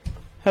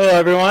Hello,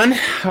 everyone.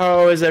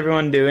 How is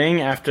everyone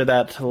doing after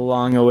that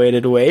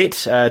long-awaited wait?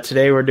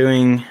 Today we're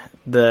doing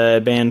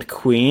the band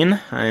Queen.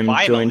 I'm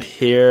joined Finally.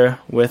 here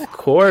with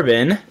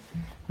Corbin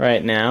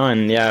right now,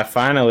 and yeah,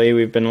 finally,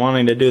 we've been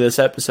wanting to do this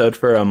episode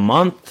for a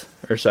month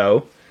or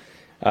so,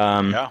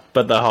 Yeah.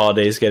 but the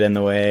holidays get in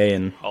the way,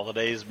 and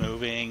Holidays,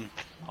 moving,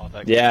 all that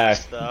kind of yeah,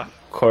 stuff.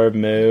 Corb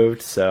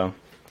moved, so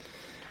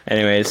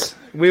anyways,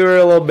 we were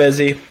a little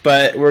busy,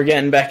 but we're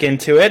getting back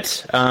into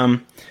it.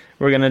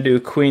 We're going to do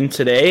Queen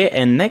today,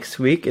 and next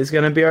week is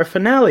going to be our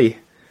finale.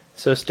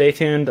 So stay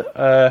tuned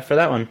for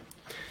that one.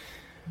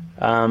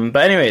 But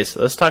anyways,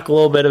 let's talk a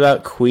little bit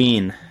about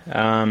Queen.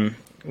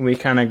 We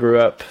kind of grew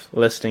up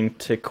listening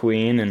to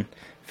Queen and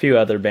a few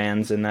other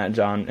bands in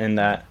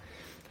that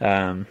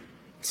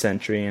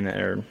century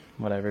or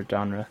whatever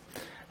genre.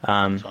 So,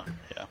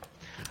 yeah.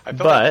 I feel like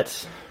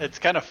But it's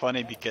kind of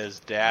funny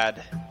because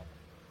Dad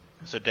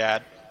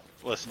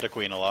listened to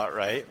Queen a lot,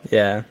 right?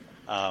 yeah,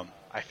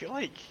 I feel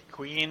like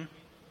Queen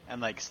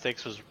and like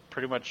Styx was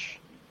pretty much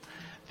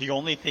the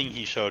only thing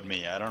he showed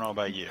me. I don't know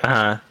about you.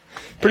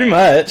 pretty And,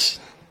 much.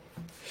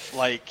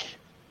 Like,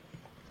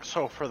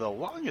 so for the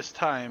longest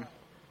time,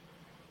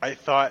 I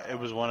thought it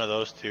was one of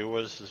those two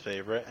was his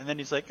favorite. And then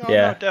he's like, oh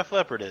Yeah. no, Def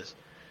Leppard is.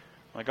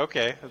 I'm like,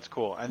 okay, that's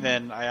cool. And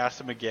then I asked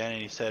him again,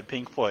 and he said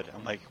Pink Floyd.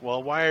 I'm like,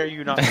 well, why are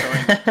you not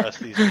showing us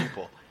these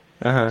people?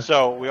 Uh-huh.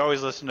 So we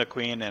always listen to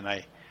Queen, and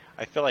I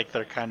feel like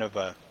they're kind of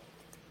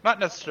not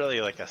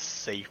necessarily like a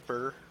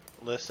safer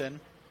listen,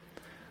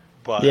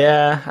 but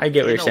Yeah, I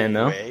get what in you're saying a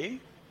though. way.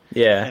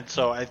 Yeah. And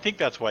so I think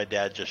that's why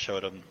Dad just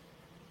showed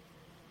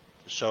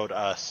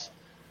us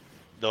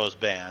those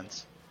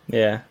bands.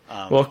 Yeah.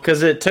 Um, Well,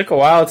 because it took a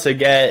while to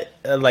get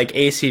like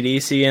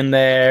AC/DC in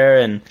there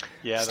and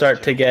Yeah, that start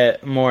to too.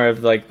 get more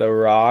of like the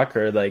rock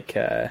or like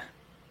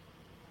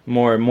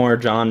more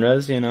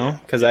genres, you know? Yeah.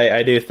 Because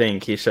I do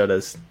think he showed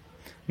us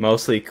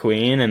mostly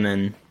Queen and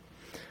then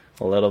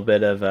a little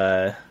bit of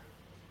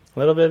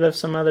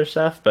some other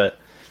stuff, but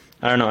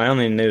I don't know. I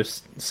only knew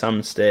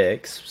some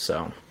Sticks,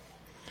 so.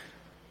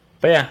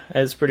 But yeah,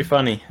 it's pretty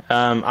funny.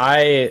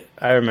 I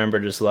remember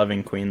just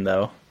loving Queen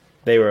though.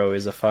 They were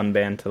always a fun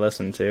band to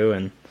listen to,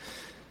 and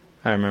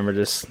I remember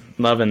just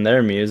loving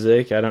their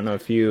music. I don't know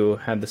if you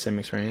had the same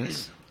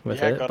experience with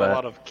Yeah, I it, got a lot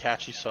but of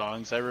catchy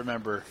songs. I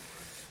remember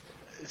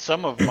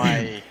some of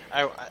my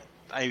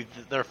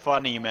they're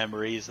funny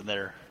memories and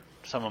they're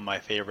some of my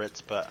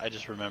favorites, but I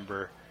just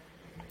remember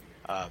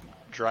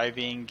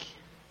driving.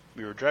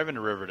 We were driving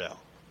to Riverdale,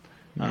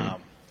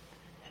 um,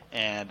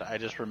 and I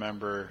just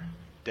remember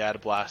Dad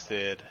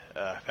blasted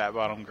Fat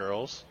Bottom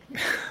Girls,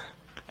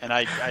 and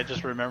I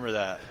just remember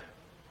that,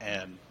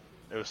 and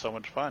it was so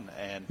much fun,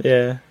 and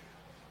yeah,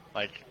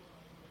 like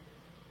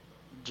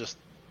just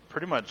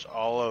pretty much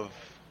all of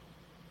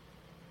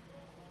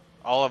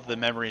the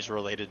memories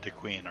related to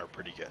Queen are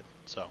pretty good.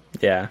 So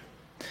yeah,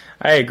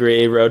 I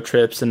agree. Road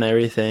trips and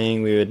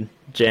everything. We would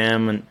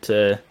jam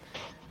to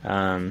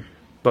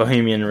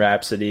Bohemian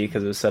Rhapsody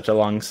because it was such a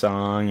long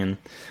song, and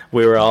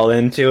we were all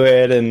into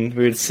it, and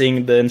we would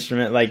sing the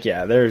instrument. Like,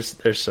 yeah, there's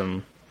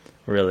some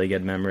really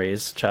good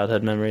memories,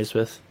 childhood memories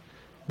with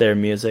their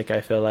music.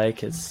 I feel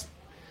like it's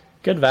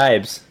good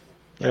vibes,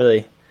 yeah,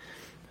 really.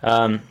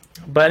 Um,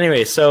 but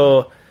anyway,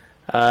 so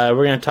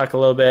we're going to talk a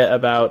little bit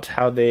about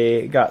how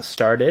they got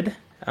started,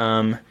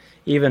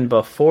 even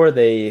before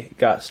they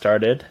got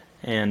started,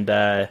 and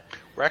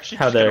we're actually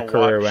how just their gonna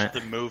career watch went.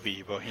 the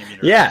movie Bohemian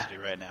Yeah, Rhapsody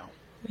right now.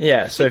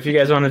 yeah. So if you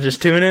guys want to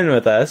just tune in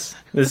with us,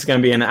 this is going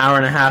to be an hour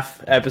and a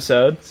half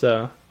episode,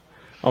 so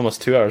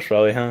almost 2 hours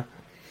probably, huh?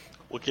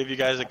 We'll give you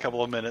guys a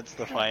couple of minutes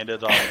to find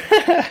it on.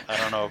 I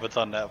don't know if it's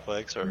on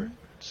Netflix or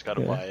just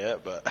gotta Yeah. buy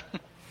it, but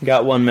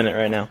Got 1 minute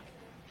right now.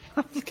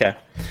 Okay.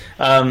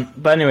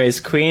 But anyways,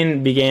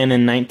 Queen began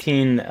in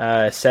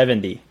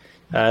 1970.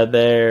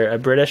 They're a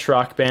British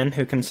rock band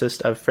who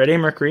consists of Freddie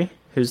Mercury,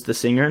 who's the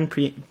singer and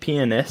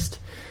pianist.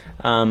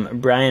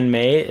 Brian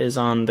May is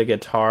on the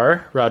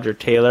guitar, Roger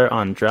Taylor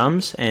on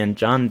drums, and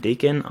John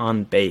Deacon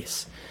on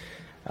bass.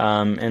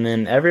 And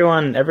then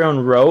everyone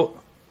wrote,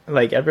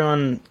 like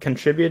everyone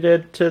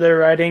contributed to their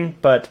writing,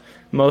 but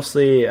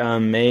mostly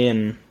May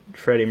and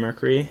Freddie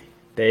Mercury.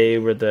 They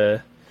were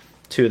the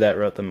two that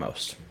wrote the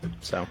most.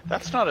 So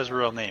that's not his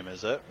real name,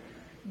 is it?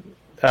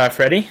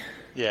 Freddie?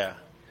 Yeah.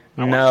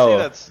 I want to No, say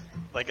that's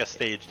like a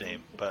stage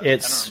name, but I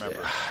it's don't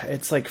remember.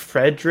 it's like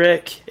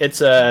Frederick.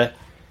 It's a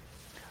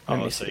let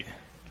Oh, me so see. you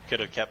could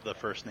have kept the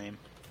first name.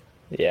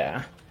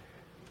 Yeah.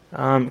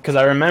 Because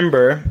I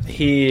remember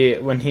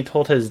when he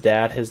told his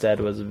dad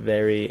was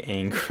very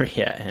angry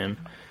at him.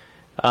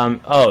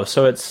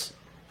 So it's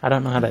I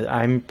don't know how to.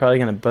 I'm probably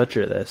gonna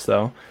butcher this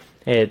though.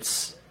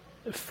 It's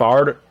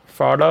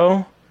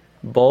Fardo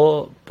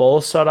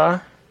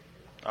Bolsara,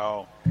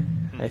 Oh,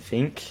 I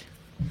think. is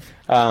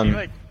he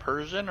like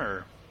Persian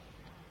or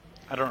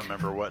I don't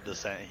remember what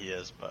descent he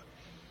is, but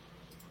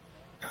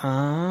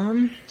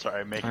Um,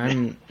 sorry, make me.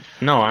 I'm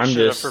no, I'm Should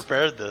have just.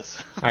 prepared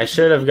this. I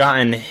should have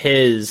gotten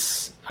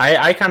his.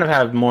 I kind of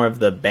have more of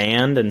the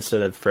band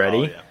instead of Oh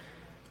Freddie.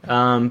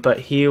 yeah. But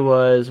he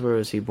was. Where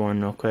was he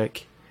born? Real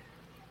quick.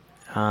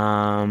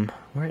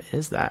 Where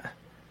is that?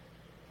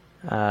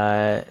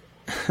 Uh,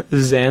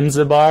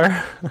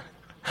 Zanzibar.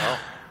 Oh,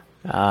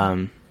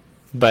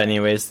 But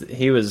anyways,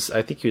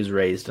 I think he was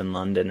raised in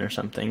London or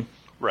something.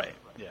 right.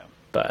 Yeah.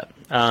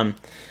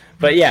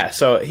 But yeah,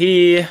 so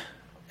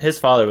his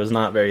father was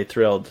not very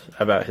thrilled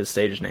about his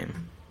stage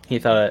name. He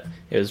thought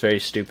it was very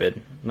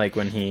stupid. Like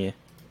when he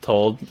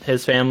told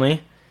his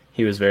family,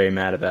 he was very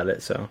mad about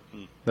it. So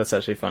Hmm. that's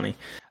actually funny.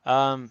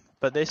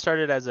 But they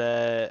started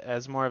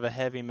as more of a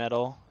heavy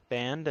metal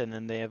band, and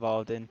then they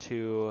evolved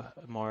into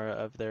more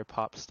of their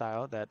pop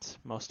style that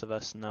most of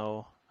us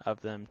know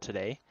of them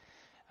today.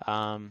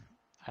 Um,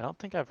 I don't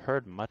think I've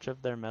heard much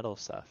of their metal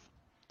stuff,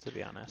 to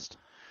be honest.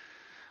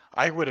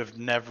 I would have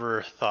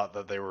never thought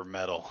that they were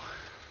metal.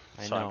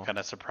 I So I'm know. kind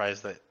of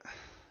surprised that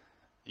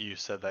you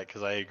said that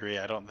because I agree.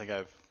 I don't think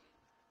I've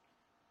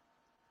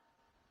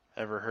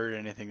ever heard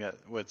anything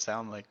that would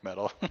sound like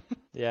metal.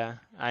 Yeah,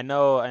 I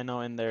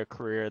know in their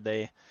career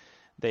they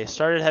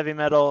started heavy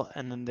metal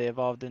and then they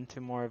evolved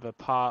into more of a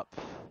pop,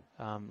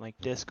 like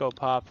disco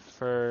pop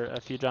for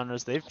a few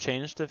genres. They've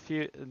changed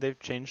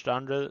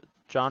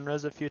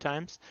genres a few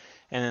times,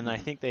 and then I Mhm.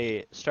 think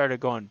they started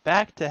going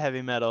back to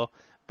heavy metal,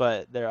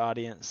 but their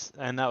audience,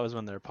 and that was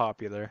when they're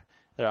popular,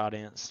 their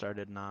audience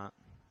started not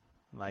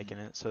liking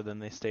it, so then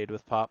they stayed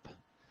with pop,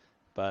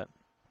 but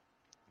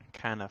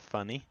kind of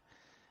funny.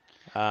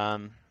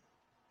 Um,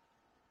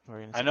 what were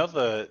you gonna I say? know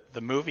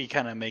the movie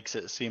kind of makes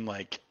it seem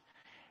like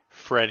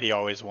Freddie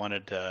always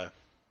wanted to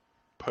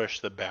push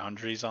the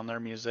boundaries on their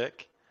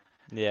music,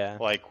 Yeah,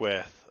 like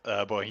with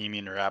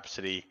Bohemian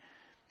Rhapsody,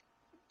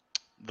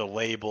 the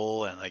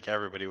label and like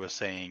everybody was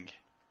saying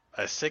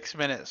a 6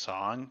 minute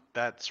song,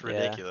 that's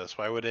yeah. ridiculous.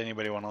 Why would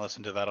anybody want to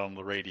listen to that on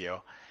the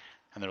radio?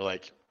 And they're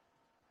like,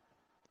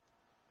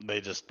 they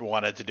just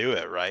wanted to do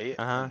it, right?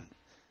 Uh-huh. And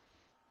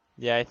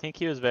Yeah, I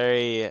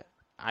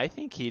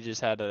think he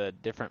just had a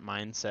different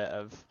mindset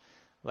of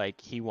like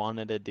he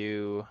wanted to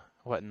do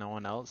what no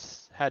one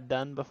else had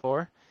done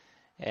before.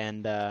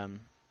 And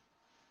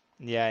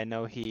yeah, I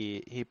know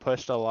he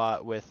pushed a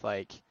lot with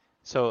like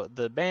so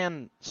the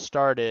band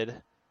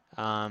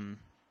um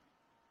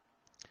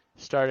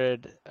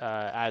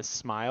as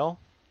Smile,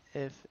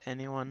 if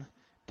anyone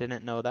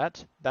didn't know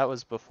that. That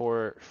was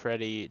before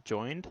Freddie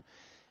joined.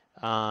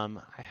 I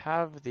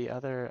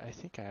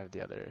think I have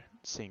the other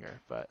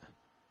singer, but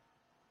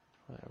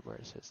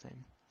where's his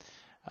name?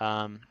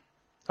 Um,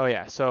 oh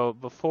yeah, so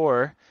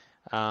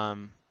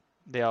um,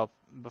 they all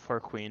before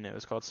Queen, it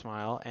was called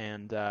Smile,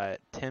 and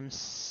Tim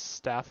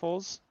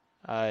Staffels,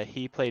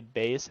 he played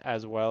bass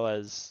as well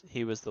as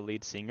he was the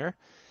lead singer,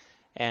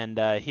 and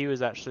he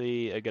was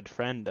actually a good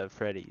friend of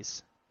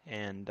Freddie's,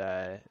 and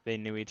they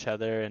knew each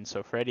other, and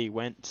so Freddie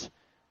went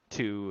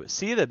to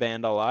see the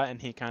band a lot,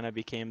 and he kind of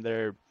became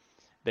their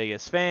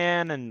biggest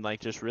fan, and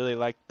like just really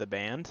liked the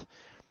band.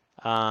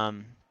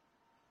 Um,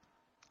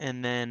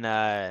 and then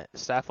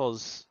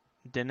Staffels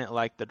didn't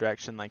like the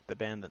direction like the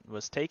band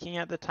was taking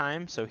at the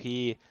time, so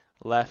he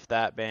left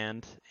that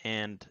band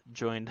and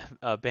joined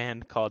a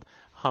band called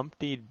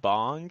Humpty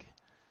Bong,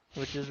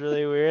 which is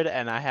really weird.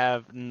 And I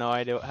have no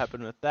idea what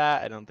happened with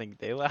that. I don't think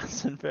they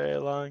lasted very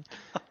long.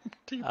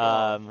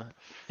 T-Bong. Um,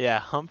 yeah,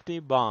 Humpty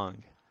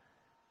Bong.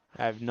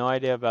 I have no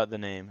idea about the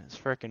name. It's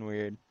freaking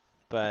weird.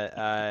 But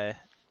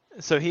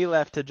so he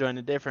left to join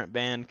a different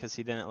band because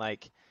he didn't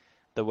like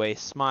the way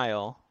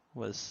Smile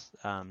was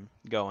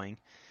going.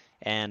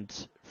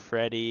 And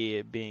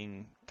Freddie,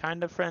 being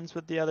kind of friends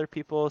with the other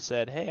people,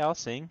 said, "Hey, I'll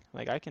sing.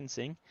 Like I can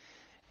sing."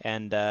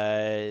 And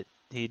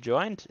he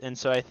joined. And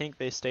so I think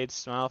they stayed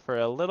Smile for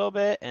a little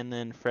bit, and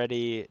then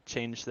Freddie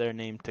changed their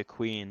name to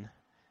Queen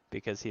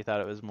because he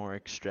thought it was more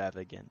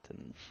extravagant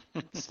and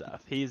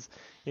stuff. He's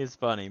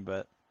funny,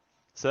 but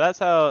so that's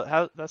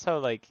how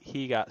like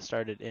he got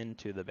started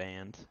into the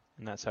band,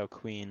 and that's how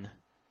Queen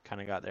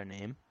kind of got their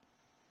name.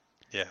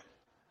 Yeah.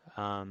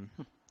 Um,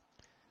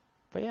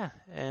 but yeah,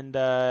 and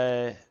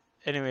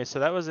anyway, so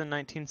that was in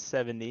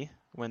 1970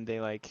 when they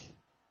like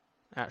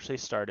actually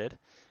started.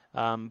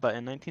 But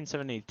in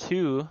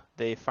 1972,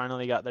 they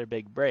finally got their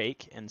big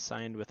break and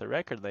signed with a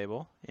record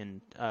label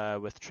in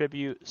with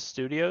Tribute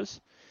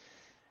Studios.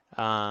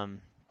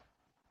 Um,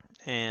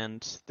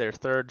 and their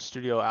third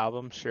studio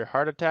album, Sheer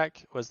Heart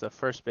Attack, was the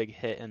first big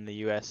hit in the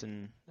U.S.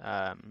 and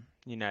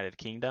United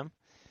Kingdom,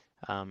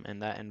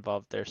 and that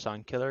involved their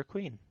song "Killer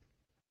Queen."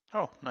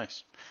 Oh,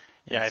 nice.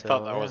 Yeah, And I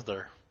thought so that yeah, was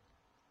their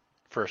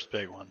first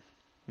big one.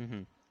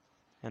 hmm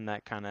and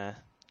that kind of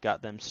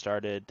got them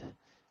started,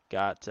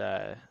 got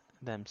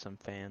them some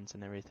fans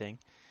and everything.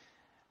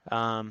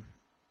 Um,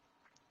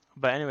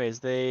 but anyways,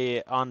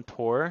 they on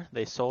tour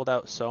they sold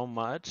out so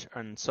much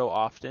and so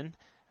often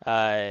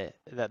that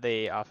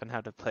they often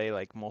had to play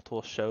like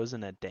multiple shows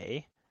in a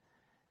day.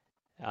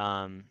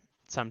 Um,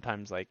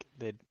 sometimes like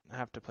they'd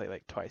have to play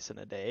like twice in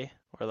a day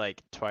or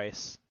like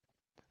twice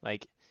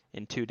like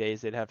in 2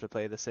 days they'd have to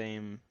play the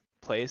same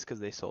place because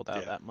they sold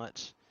out Yeah. that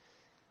much.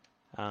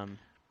 Um,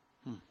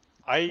 Hmm.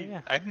 but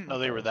yeah, I didn't I know thought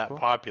they that were was that cool.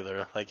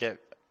 popular. Like it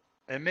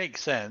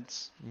makes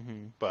sense,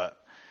 hmm but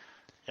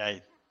yeah,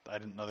 I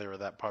didn't know they were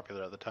that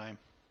popular at the time.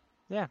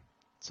 Yeah.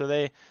 So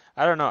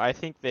I don't know. I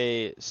think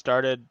they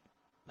started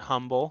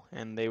humble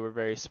and they were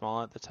very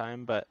small at the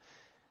time, but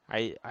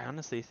I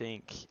honestly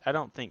think I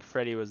don't think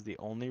Freddie was the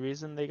only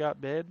reason they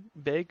got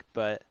big,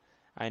 but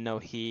I know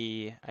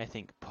I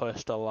think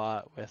pushed a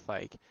lot with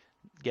like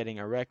getting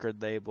a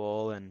record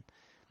label and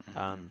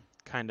Hmm.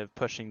 kind of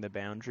pushing the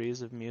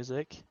boundaries of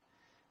music.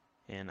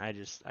 And I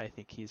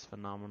think he's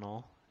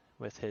phenomenal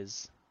with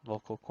his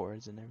vocal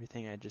cords and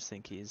everything. I just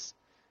think he's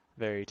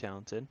very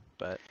talented.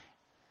 But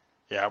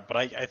Yeah, but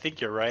I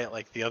think you're right.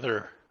 Like the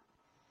other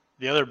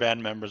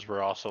band members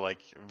were also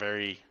like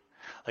very,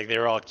 like they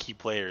were all key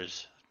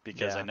players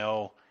because I yeah.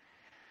 know,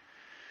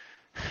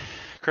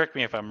 correct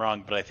me if I'm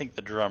wrong, but I think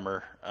the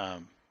drummer,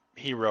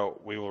 he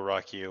wrote "We Will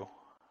Rock You,"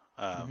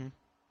 um, Mhm.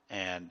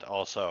 and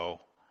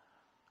also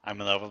 "I'm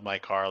in Love with My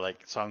Car,"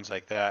 like songs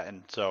like that,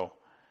 and so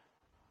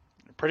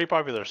pretty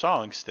popular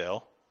songs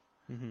still,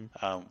 Mhm.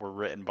 were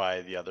written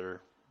by the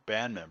other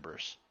band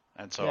members,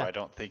 and so Yeah. I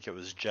don't think it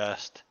was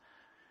just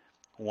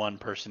one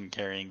person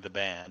carrying the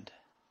band.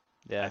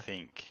 I Yeah.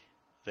 think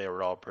they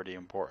were all pretty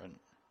important.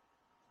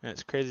 And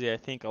it's crazy. I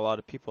think a lot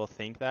of people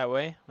think that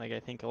way. Like I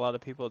think a lot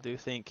of people do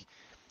think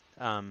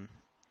um,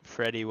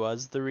 Freddie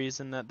was the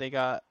reason that they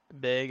got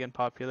big and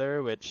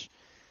popular, which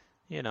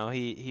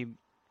he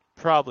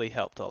probably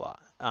helped a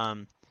lot.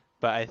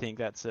 But I think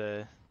that's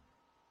a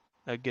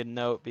good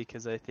note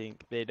because I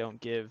think they don't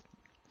give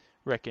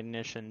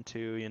recognition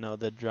to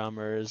the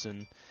drummers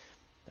and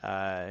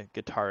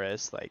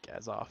guitarists like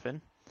as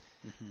often.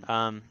 Hmm.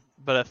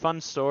 But a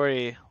fun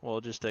story,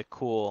 well, just a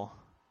cool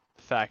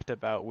fact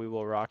about We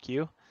Will Rock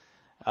You.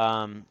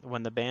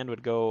 When the band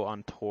would go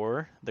on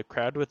tour, the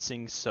crowd would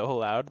sing so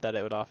loud that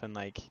it would often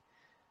like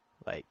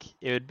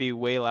it would be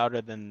way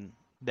louder than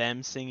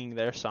them singing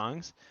their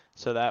songs.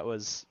 So that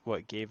was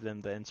what gave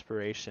them the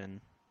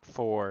inspiration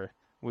for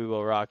We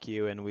Will Rock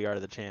You and We Are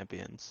the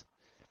Champions,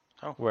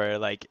 Oh, where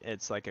like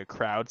it's like a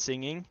crowd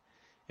singing.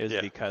 It was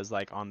yeah. because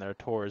like on their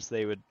tours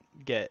they would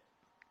get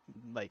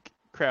like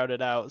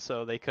crowded out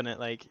so they couldn't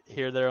like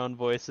hear their own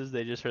voices,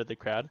 they just heard the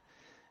crowd.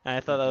 And I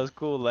thought that Hmm. was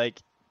cool,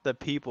 like the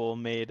people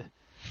made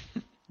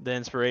the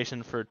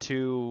inspiration for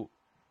two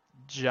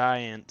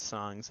giant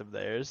songs of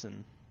theirs,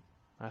 and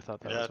I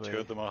thought that Yeah, was two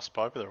of way the most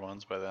popular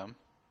ones by them.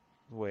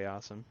 way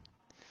awesome.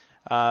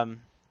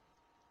 Um,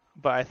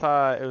 but I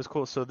thought it was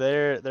cool. So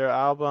their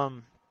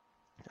album,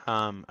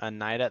 A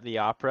Night at the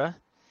Opera,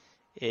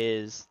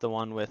 is the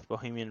one with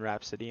Bohemian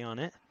Rhapsody on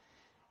it.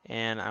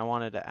 And I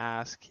wanted to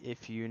ask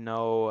if you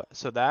know,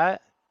 so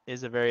that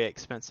is a very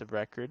expensive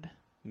record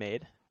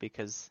made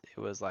because it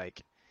was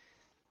like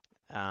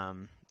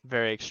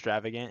very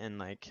extravagant and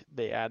like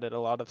they added a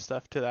lot of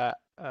stuff to that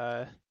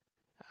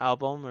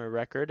album or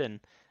record, and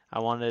I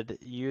wanted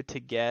you to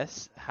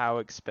guess how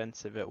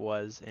expensive it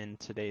was in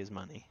today's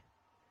money.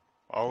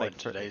 Oh, Like in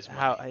for today's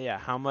money. how yeah,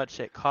 how much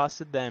it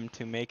costed them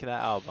to make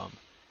that album.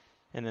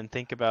 And then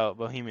think about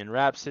Bohemian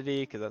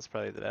Rhapsody because that's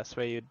probably the best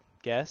way you'd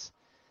guess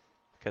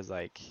because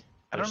like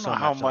I there's don't know so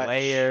how much much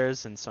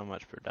layers and so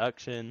much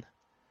production.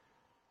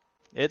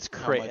 It's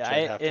how crazy. much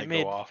I'd have It to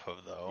go made off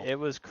of though. it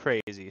was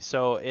crazy.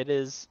 So it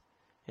is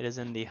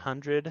in the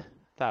hundred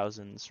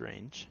thousands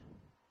range.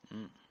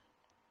 Mm.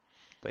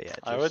 But yeah,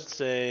 I would just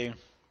say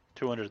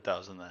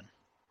 200,000 then.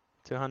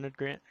 200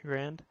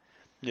 grand.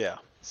 Yeah.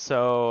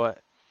 So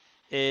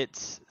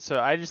so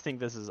I just think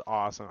this is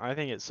awesome. I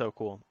think it's so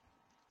cool.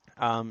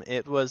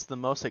 It was the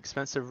most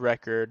expensive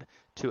record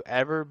to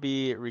ever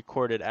be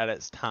recorded at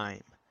its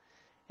time,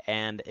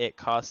 and it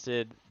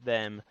costed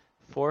them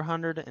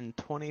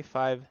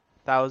 $425,000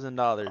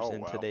 Oh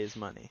in wow. today's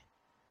money,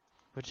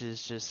 which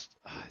is just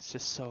it's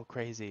just so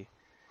crazy.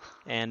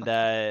 And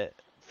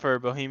for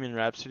Bohemian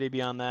Rhapsody to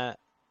be on that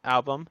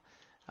album,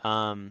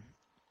 um,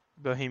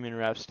 Bohemian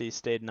Rhapsody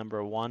stayed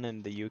number one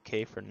in the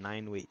UK for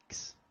 9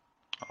 weeks.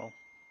 Oh.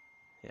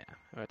 Yeah,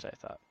 which I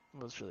thought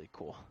was really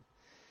cool.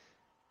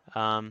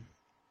 Um,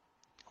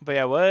 but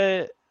yeah,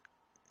 what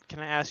can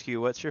I ask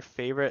you? What's your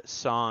favorite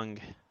song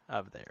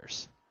of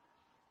theirs,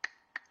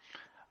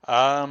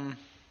 Um.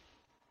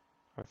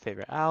 or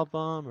favorite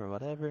album, or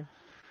whatever?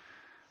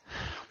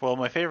 Well,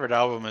 my favorite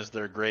album is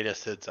their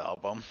greatest hits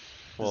album.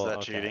 Is Well,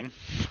 that okay, cheating?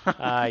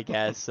 I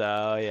guess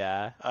so.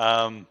 Yeah.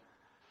 um.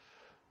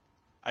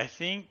 I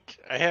think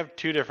I have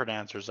two different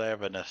answers. I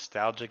have a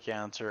nostalgic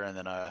answer and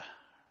then a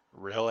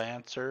real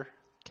answer.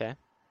 Okay.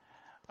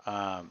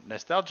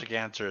 Nostalgic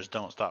answer is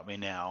 "Don't Stop Me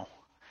Now,"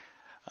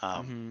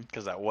 Mhm.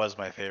 because that was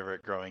my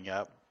favorite growing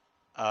up.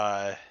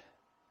 Uh,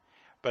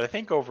 but I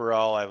think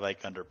overall I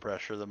like Under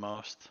Pressure the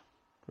most.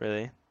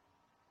 Really?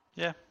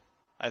 Yeah,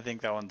 I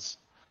think that one's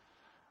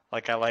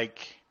like I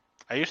like.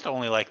 I used to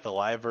only like the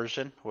live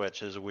version,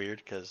 which is weird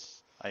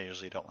because I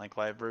usually don't like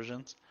live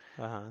versions.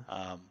 Uh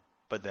huh.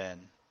 But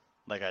then,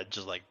 like I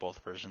just like both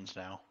versions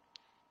now.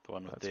 The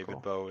one with That's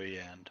David cool. Bowie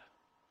and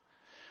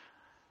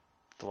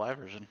the live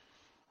version,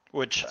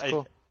 which That's I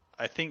cool.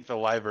 I think the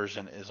live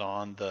version is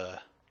on the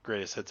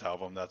Greatest Hits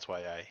album. That's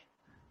why I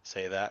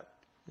say that.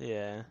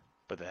 Yeah.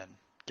 But then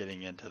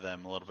getting into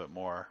them a little bit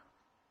more,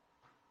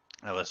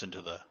 I listen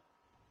to the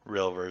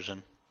real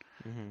version.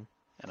 Mhm.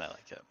 and I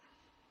like it.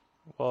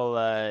 Well,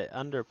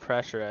 Under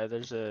Pressure,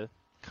 there's a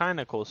kind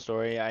of cool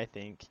story, I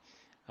think,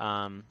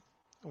 um,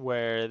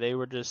 where they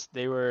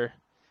were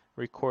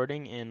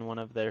recording in one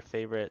of their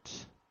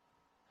favorite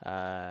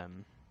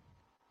um,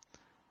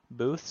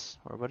 booths,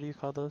 or what do you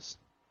call those?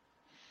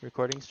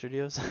 Recording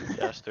studios.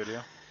 Yeah,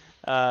 studio.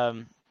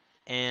 Um,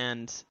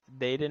 and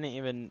they didn't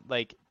even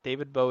like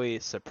David Bowie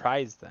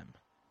surprised them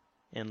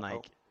and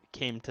Oh, like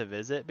came to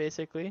visit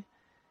basically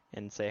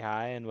and say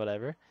hi and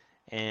whatever.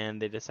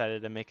 And they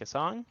decided to make a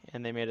song,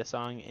 and they made a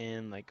song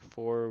in like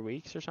 4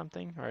 weeks or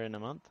something, or in a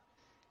month.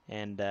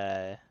 And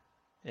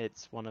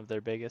it's one of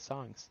their biggest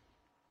songs.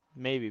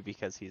 Maybe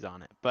because he's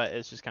on it, but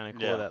it's just kind of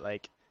cool yeah. that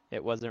like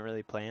it wasn't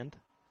really planned.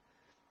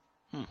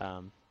 Hmm.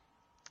 Um,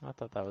 I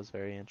thought that was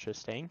very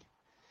interesting.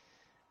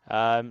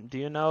 Do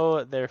you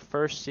know their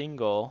first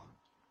single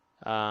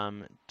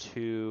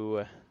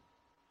to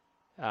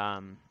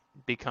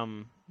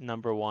become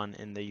 #1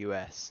 in the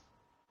U.S.?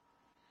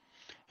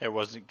 It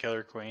wasn't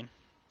Killer Queen.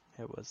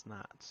 It was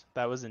not.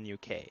 That was in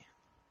UK.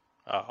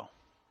 Oh,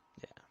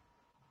 Yeah.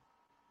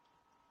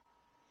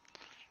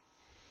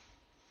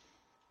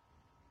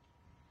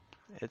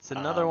 It's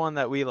another um, one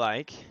that we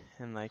like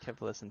and like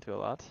have listened to a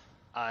lot.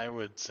 I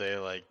would say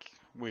like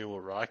We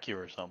Will Rock You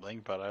or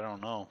something, but I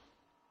don't know.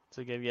 It's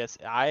a good guess.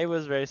 I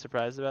was very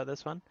surprised about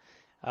this one.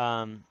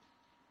 Um,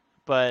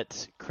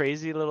 but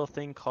Crazy Little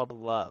Thing Called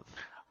Love.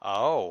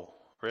 Oh,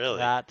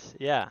 really?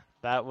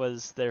 That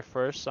was their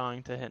first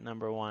song to hit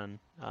 #1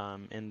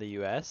 in the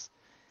US.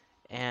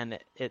 And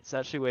it's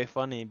actually way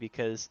funny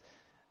because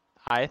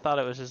I thought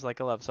it was just like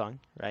a love song,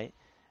 right?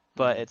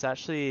 But Hmm.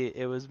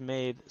 it was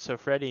made, so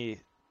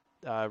Freddie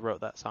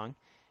wrote that song,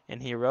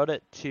 and he wrote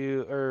it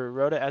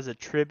wrote it as a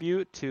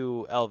tribute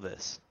to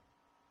Elvis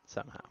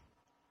somehow,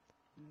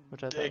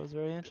 which I thought It, was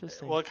very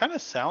interesting. well, it kind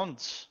of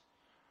sounds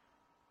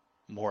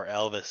more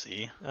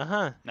Elvis-y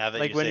Uh-huh. now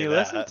that Like you when say you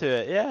listen that. to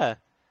it, yeah.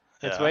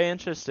 It's Yeah. way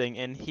interesting,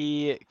 and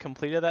he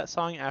completed that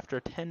song after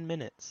 10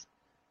 minutes.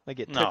 Like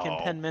it took him No.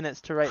 10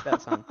 minutes to write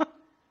that song,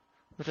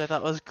 which I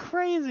thought was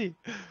crazy.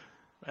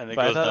 And it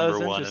But I goes thought that number was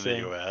one in the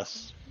interesting.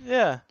 U.S.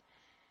 Yeah,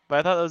 but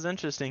I thought that was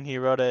interesting. He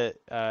wrote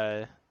it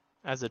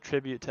as a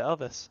tribute to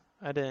Elvis.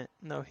 I didn't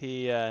know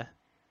he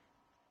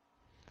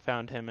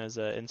found him as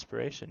an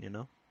inspiration, you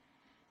know?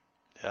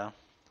 Yeah.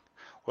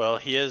 Well,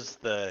 he is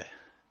the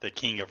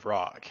king of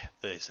rock,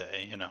 they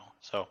say,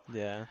 So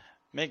Yeah.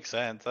 makes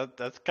sense.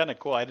 That's kind of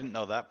cool. I didn't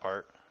know that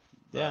part.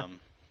 Yeah. Um,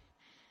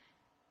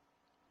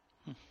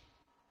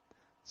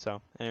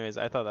 So, anyways,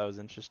 I thought that was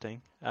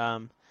interesting.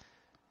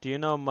 Do you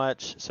know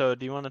much? So,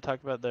 do you want to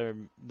talk about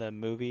the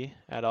movie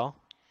at all,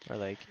 or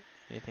like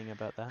anything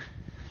about that?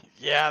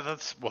 yeah,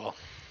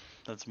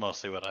 that's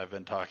mostly what I've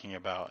been talking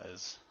about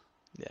is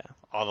Yeah.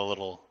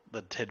 all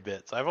the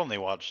tidbits. I've only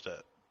watched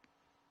it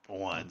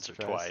once Once or or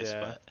twice. twice, Yeah.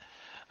 but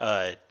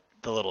uh,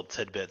 the little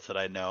tidbits that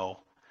I know,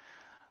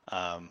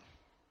 um,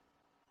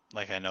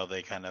 like I know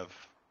they kind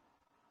of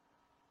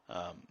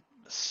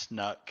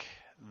snuck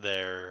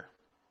their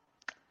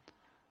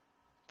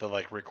the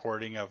like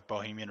recording of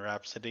Bohemian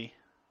Rhapsody.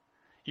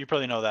 You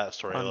probably know that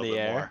story a On little the bit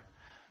air. more.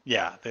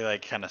 Yeah, they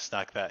like kind of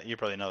snuck that. You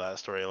probably know that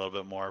story a little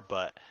bit more,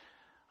 but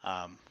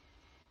um,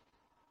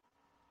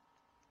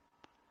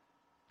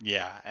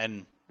 yeah,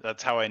 and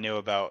that's how I knew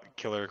about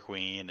Killer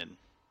Queen and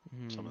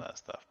some of Hmm. that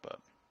stuff. But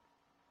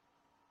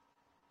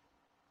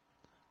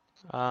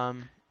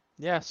Um.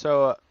 Yeah.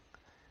 So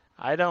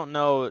I don't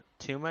know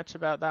too much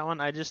about that one.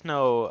 I just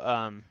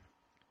know.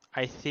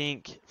 I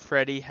think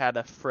Freddie had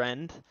a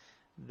friend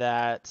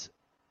that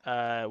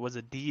was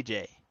a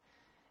DJ,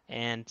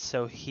 and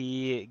so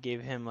he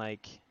gave him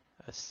like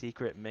a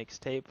secret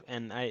mixtape.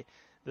 And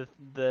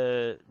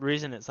the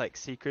reason it's like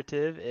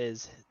secretive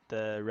is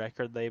the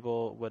record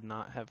label would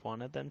not have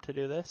wanted them to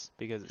do this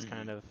because it's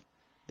mhm, kind of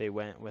they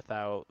went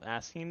without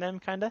asking them,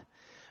 kind of.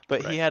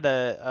 But he right, had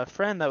a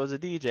friend that was a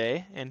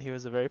DJ, and he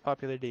was a very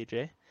popular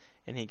DJ,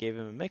 and he gave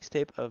him a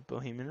mixtape of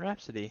Bohemian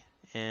Rhapsody,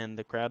 and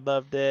the crowd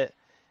loved it,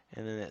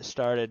 and then it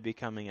started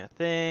becoming a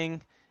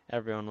thing.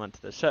 Everyone went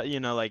to the show,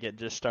 like it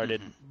just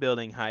started hmm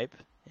building hype,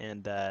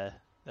 and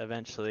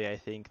eventually I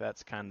think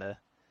that's kind of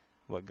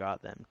what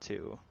got them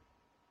to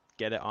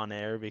get it on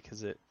air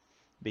because it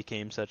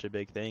became such a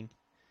big thing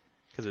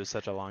because it was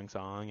such a long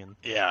song, and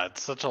yeah,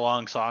 it's such a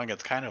long song.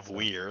 It's kind of so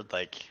weird.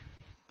 Like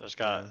there's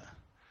got yeah.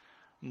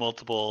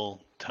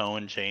 multiple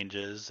tone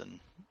changes and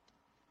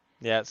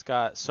Yeah, it's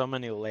got so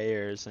many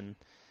layers and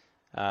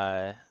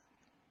uh,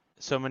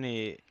 so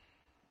many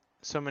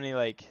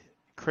like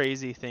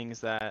crazy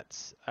things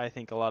that I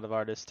think a lot of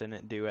artists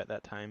didn't do at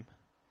that time.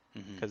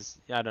 hmm Because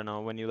I don't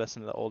know, when you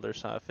listen to the older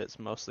stuff, it's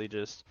mostly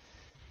just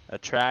a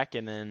track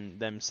and then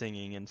them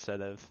singing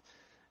instead of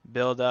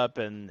build up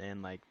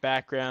and like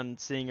background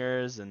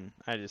singers. And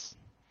I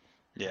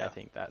yeah,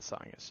 think that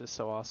song is just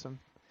so awesome.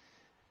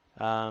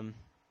 Um,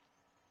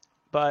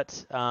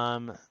 but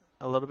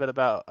a little bit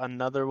about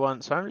another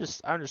one. So I'm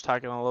just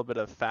talking a little bit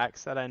of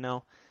facts that I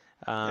know.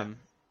 yeah, Um,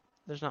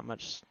 there's not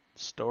much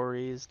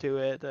stories to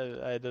it.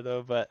 I don't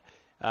know, but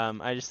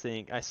I just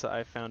think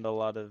I found a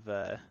lot of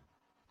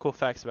cool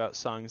facts about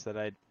songs that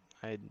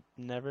I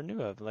never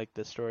knew of, like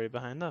the story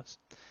behind those.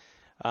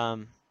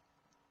 Um,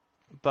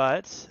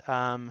 but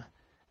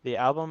the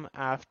album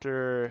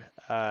after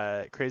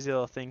Crazy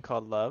Little Thing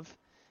Called Love,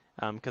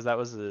 because that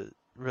was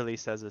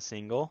released as a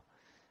single,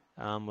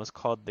 was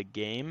called The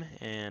Game,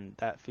 and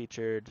that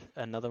featured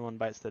Another One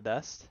Bites the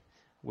Dust,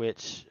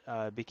 which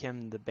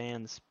became the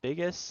band's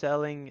biggest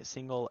selling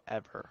single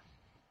ever,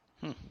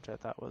 which I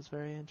thought was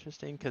very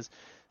interesting.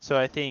 So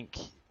I think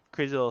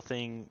Crazy Little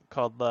Thing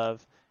Called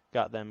Love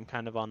got them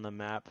kind of on the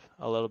map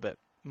a little bit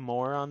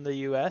more on the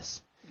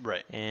U.S.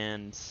 Right.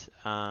 And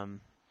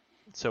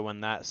so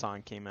when that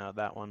song came out,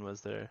 that one was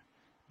their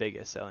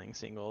biggest selling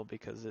single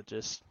because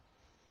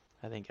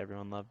I think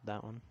everyone loved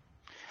that one.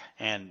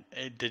 And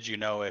did you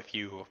know if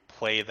you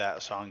play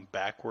that song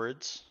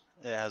backwards,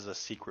 it has a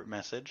secret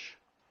message?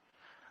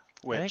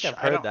 I think Which I've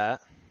heard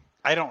that.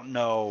 I don't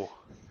know.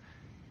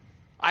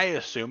 I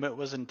assume it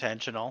was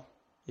intentional.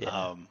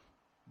 Yeah.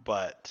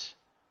 But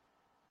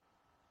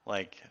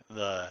like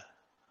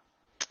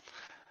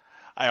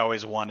I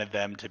always wanted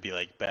them to be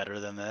like better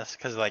than this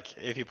because like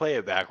if you play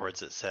it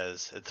backwards, it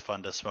says it's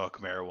fun to smoke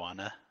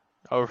marijuana.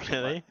 Oh,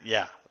 really?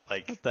 Yeah,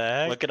 like What the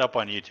heck? look it up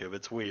on YouTube.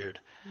 It's weird.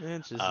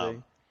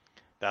 Interesting.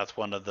 That's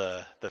one of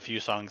the few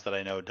songs that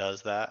I know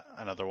does that.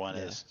 Another one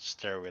Yeah. is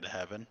Stairway to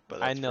Heaven,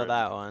 but I that's know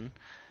that one.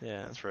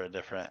 Yeah. that's for a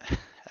different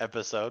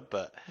episode.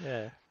 But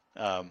Yeah.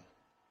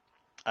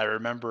 I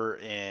remember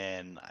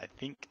in I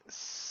think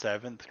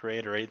 7th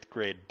grade or 8th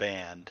grade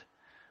band,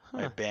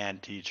 my Huh.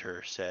 band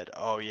teacher said,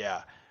 "Oh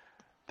yeah,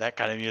 that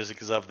kind of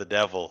music is of the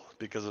devil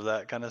because of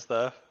that kind of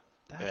stuff."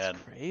 That's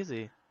And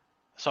crazy.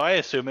 so I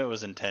assume it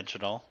was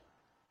intentional,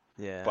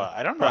 Yeah. but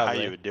I don't know how you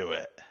Probably. would do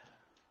it.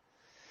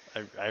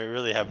 I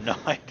really have no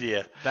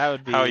idea That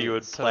would how be you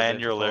would so plan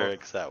your difficult.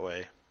 lyrics that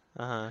way.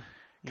 Uh-huh. No,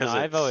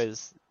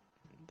 Because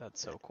that's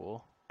so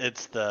cool.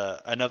 it's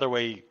the another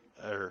way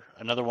or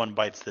another one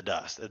bites the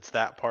dust. It's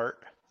that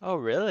part Oh,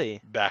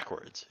 really?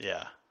 backwards.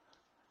 Yeah.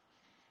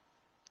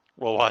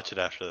 We'll watch it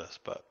after this,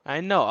 but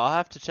I know. I'll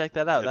have to check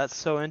that out. That's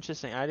it's so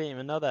interesting. I didn't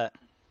even know that.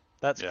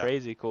 That's yeah.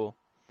 crazy cool.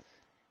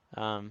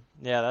 Yeah,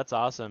 that's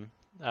awesome.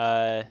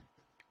 Uh,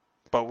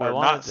 But I we're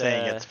wanted not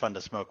saying to. it's fun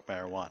to smoke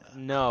marijuana.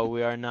 No,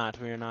 we are not.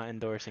 We are not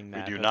endorsing We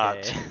that. do Okay.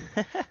 not.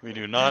 We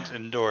do not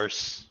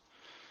endorse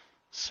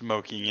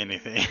smoking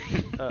anything.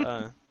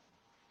 Uh-uh.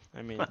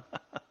 I mean,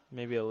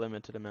 maybe a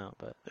limited amount,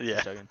 but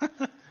Yeah. just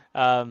joking.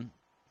 Um,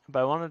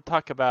 but I want to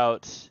talk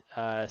about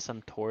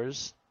some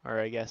tours, or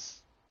I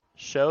guess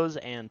shows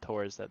and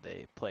tours that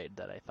they played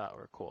that I thought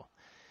were cool.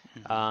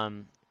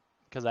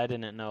 Because I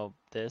didn't know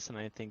this, and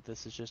I think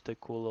this is just a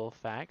cool little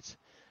fact.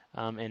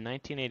 In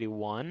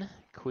 1981,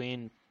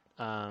 Queen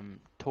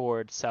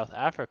toured South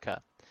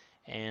Africa,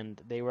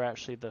 and they were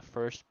actually the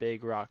first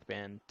big rock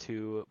band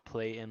to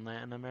play in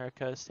Latin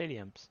America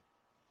stadiums,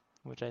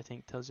 which I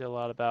think tells you a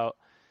lot about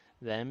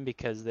them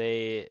because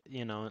I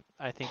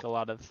think a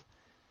lot of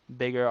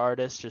bigger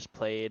artists just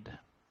played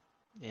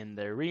in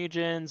their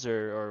regions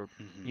or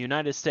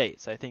United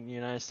States. I think the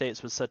United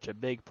States was such a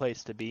big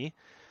place to be.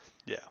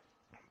 Yeah.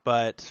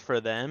 But for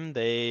them,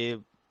 they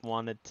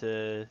wanted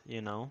to,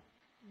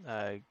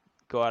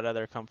 go out of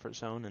their comfort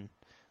zone and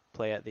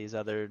play at these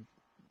other,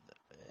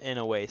 in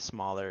a way,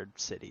 smaller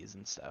cities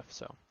and stuff.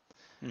 So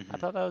I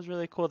thought that was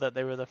really cool that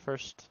they were the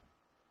first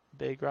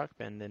big rock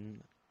band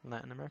in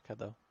Latin America,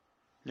 though.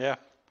 Yeah.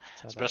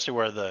 So Especially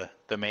where the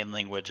main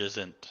language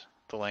isn't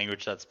the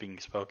language that's being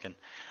spoken.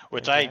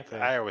 Which Exactly.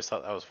 I always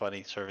thought that was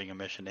funny serving a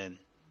mission in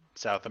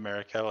South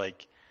America.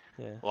 Like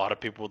Yeah. a lot of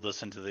people would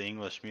listen to the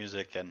English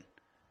music and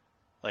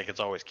like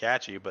it's always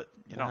catchy, but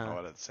you don't know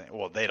what it's saying.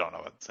 Well, they don't know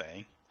what it's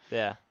saying.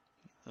 Yeah.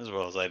 As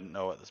well as I didn't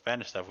know what the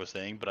Spanish stuff was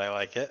saying, but I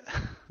like it.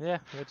 Yeah,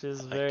 which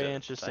is I liked very it at the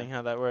interesting time.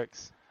 how that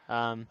works.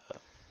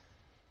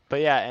 But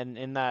yeah, and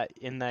in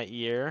that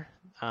year,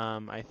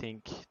 I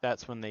think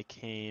that's when they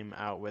came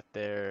out with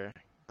their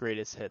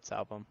greatest hits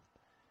album,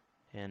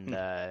 and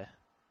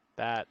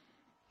that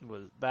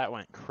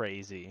went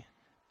crazy.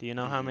 Do you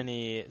know how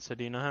many? So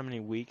do you know how many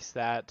weeks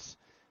that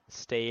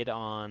stayed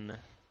on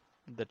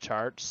the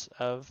charts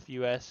of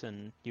U.S.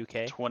 and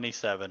U.K.?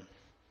 27.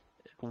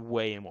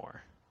 Way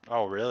more.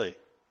 Oh, really?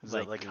 Is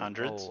it like A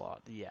hundreds?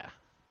 lot. Yeah.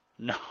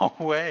 No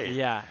way.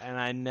 Yeah, and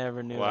I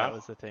never knew that Wow.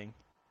 was the thing.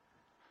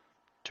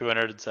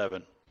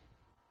 207.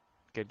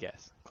 Good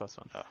guess. Close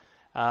one.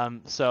 Oh.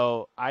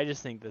 So I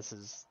just think this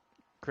is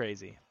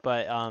crazy.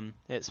 But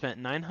it spent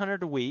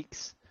 900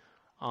 weeks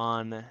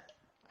on,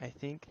 I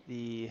think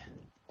wait,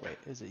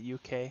 is it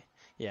UK?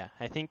 Yeah,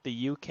 I think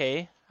the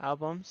UK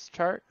albums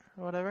chart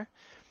or whatever,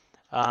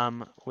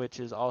 which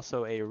is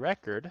also a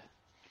record.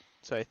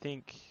 So I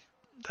think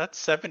That's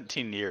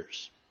 17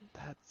 years.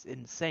 that's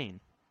insane.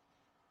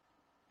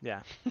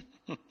 Yeah.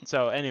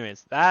 So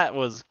anyways, that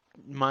was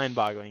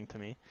mind-boggling to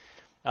me.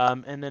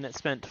 And then it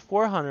spent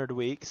 400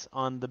 weeks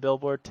on the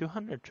Billboard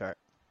 200 chart,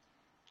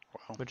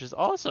 Wow. which is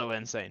also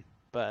insane.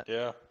 But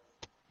Yeah.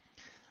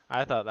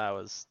 I thought that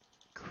was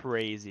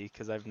crazy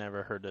because I've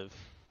never heard of,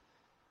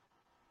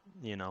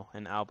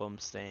 an album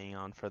staying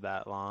on for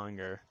that long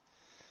or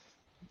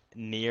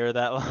near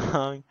that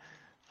long.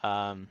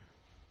 Um,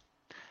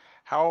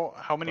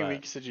 How many but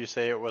weeks did you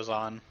say it was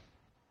on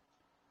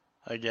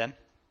again?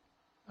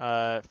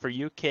 for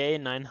UK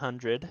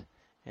 900,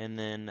 and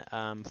then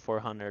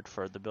 400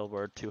 for the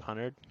Billboard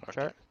 200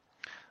 Okay. chart.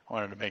 I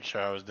wanted to make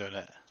sure I was doing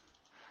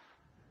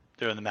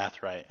the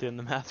math right. Doing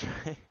the math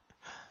right.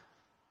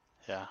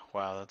 Yeah.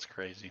 Wow, that's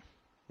crazy.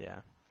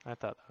 Yeah, I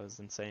thought that was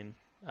insane.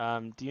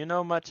 Do you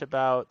know much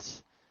about?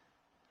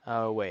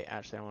 Oh wait,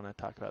 actually, I want to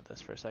talk about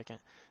this for a second.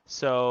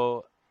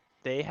 So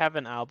they have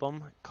an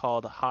album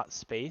called Hot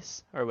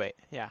Space, or wait,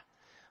 yeah,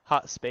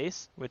 Hot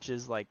Space, which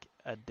is like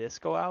a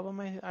disco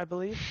album, I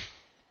believe.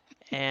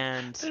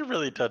 And They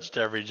really touched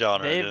every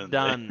genre, they've didn't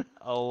they? done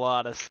a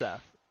lot of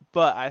stuff.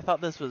 But I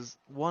thought this was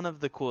one of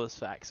the coolest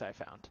facts I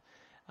found.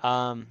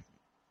 Um,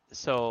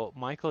 so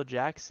Michael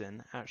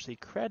Jackson actually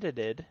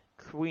credited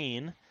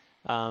Queen,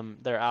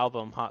 their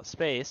album Hot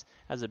Space,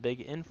 as a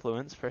big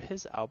influence for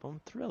his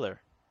album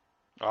Thriller,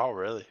 Oh,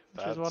 really?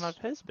 which is one of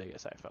his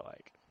biggest, I feel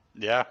like.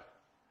 Yeah.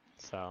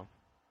 So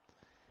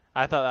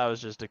I thought that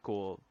was just a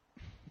cool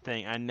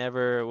thing. I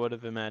never would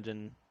have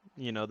imagined,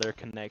 their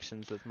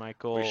connections with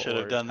Michael We should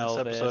have or done this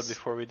episode Elvis.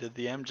 before we did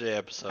the MJ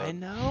I episode.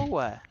 know,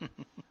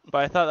 but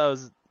I thought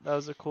that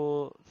was a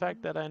cool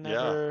fact that I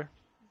Yeah. never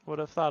would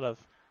have thought of.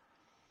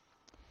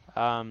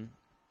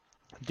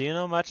 Do you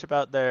know much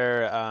about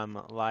their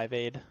Live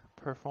Aid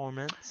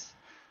performance?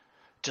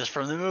 Just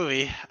from the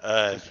movie.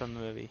 Just from the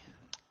movie.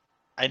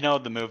 I know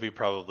the movie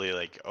probably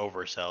like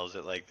oversells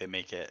it, like they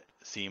make it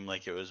seem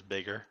like it was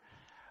bigger.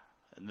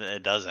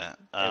 It doesn't.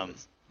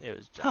 It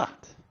was Huh.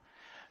 giant.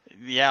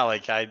 Yeah,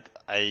 like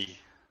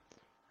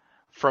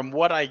from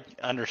what I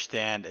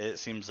understand, it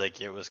seems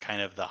like it was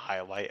kind of the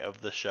highlight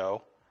of the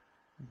show.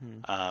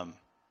 Hmm.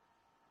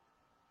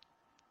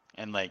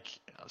 And like,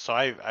 so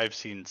I've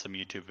seen some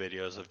YouTube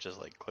videos of just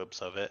like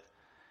clips of it,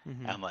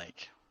 Hmm. and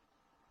like,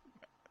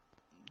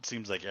 it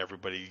seems like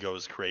everybody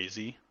goes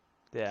crazy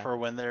Yeah. for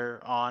when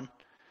they're on.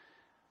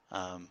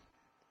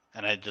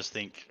 And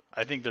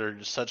I think they're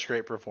just such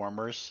great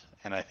performers,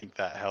 and I think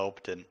that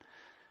helped, and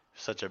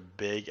such a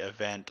big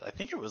event. I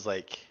think it was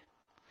like,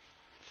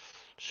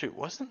 shoot,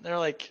 wasn't there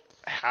like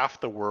half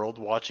the world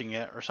watching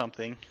it or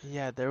something?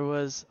 Yeah, there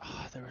were so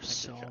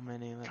Like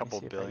many. Let me couple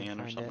see if I can billion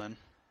or find it. something.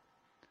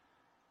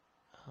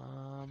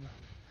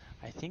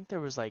 I think there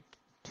was like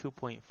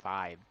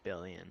 2.5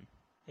 billion,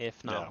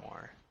 if not Yeah,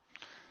 more.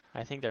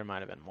 I think there might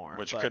have been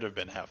more, which but could have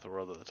been half the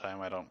world at the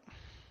time.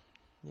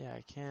 yeah,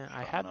 I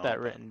I don't had know, that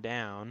but written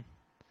down.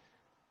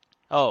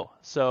 Oh,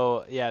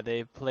 so yeah,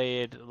 they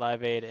played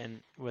Live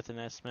Aid with an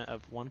estimate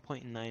of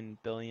 1.9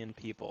 billion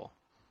people,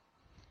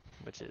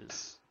 which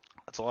is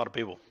that's a lot of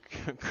people.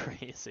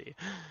 crazy.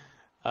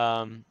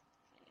 Um,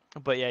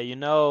 but yeah,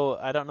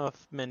 I don't know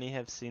if many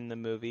have seen the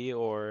movie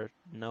or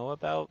know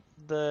about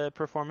the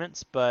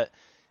performance, but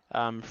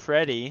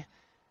Freddie,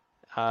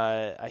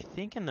 I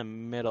think in the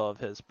middle of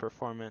his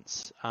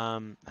performance,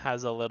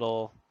 has a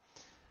little,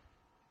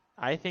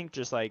 I think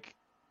just like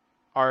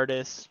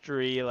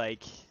artistry,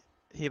 like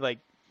he like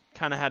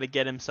kind of had to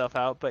get himself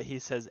out, but he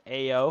says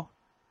 "Ayo."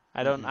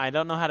 Hmm. I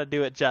don't know how to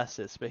do it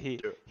justice, but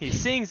Do it. he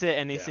sings it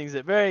and he Yeah. sings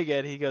it very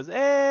good. He goes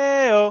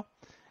 "Ayo,"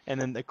 and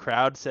then the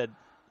crowd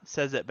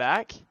says it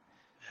back. So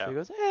Yeah. he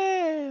goes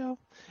 "Ayo,"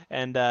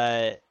 and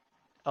a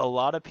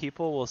lot of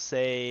people will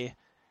say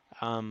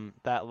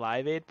that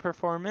Live Aid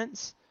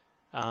performance,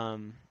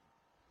 um,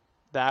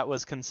 that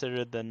was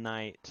considered the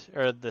night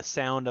or the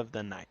sound of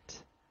the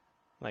night.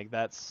 Like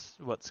that's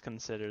what's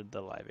considered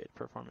the Live Aid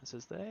performance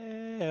is the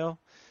 "Ayo,"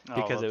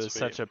 Oh, because it that's was sweet.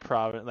 such a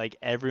like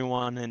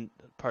everyone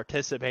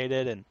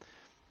participated, and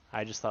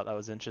I just thought that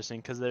was interesting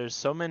because there's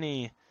so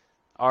many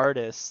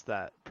artists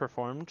that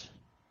performed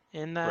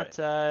in Right.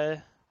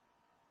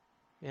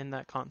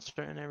 that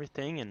concert and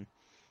everything, and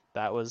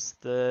that was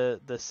the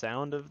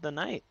sound of the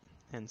night,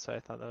 and so I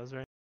thought that was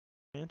very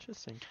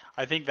interesting.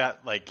 I think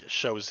that like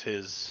shows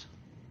his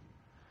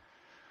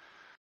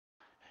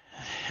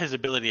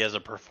ability as a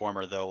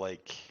performer though,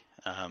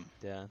 um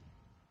Yeah.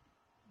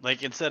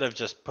 like instead of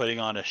just putting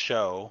on a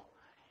show,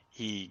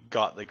 he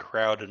got the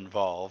crowd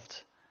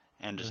involved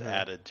and just Uh-huh.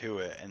 added to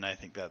it, and I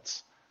think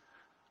that's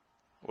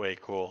way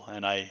cool.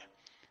 And I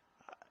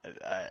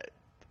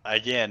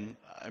again,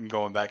 I'm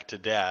going back to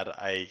Dad.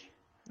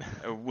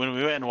 When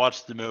we went and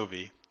watched the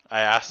movie,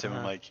 I asked him,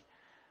 I'm Uh-huh. like,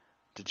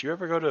 "Did you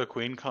ever go to a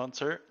Queen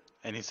concert?"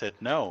 And he said,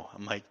 "No."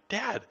 I'm like,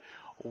 "Dad,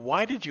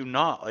 why did you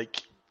not?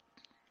 Like,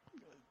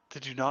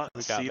 did you not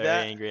We got see very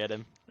that?" angry at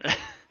him.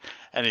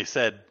 And he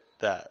said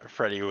that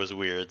Freddie was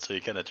weird, so he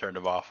kind of turned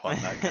him off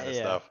on that kind of Yeah.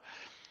 stuff.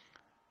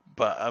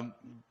 But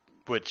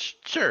which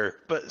sure,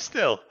 but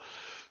still,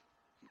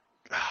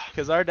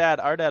 Because our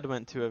dad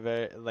went to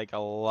a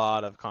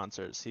lot of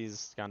concerts.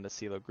 He's gone to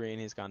CeeLo Green.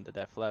 He's gone to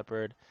Def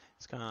Leppard.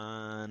 He's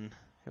gone.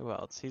 Who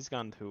else? He's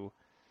gone to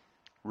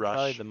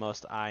probably Rush, the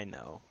most I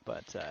know.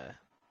 But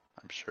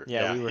I'm sure.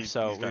 yeah, Yeah, we were he's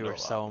we gone to were a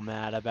lot. so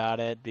mad about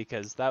it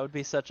because that would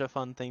be such a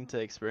fun thing to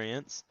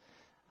experience.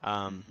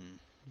 Um, Hmm.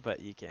 but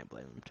you can't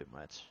blame him too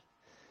much.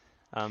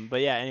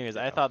 But yeah, anyways,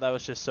 I Yeah, thought that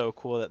was just so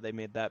cool that they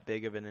made that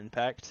big of an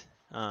impact.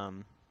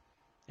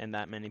 and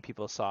that many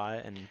people saw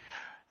it, and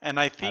And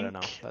I I don't know,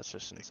 think, that's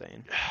just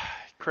insane.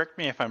 correct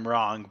me if I'm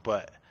wrong,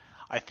 but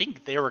I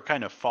think they were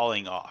kind of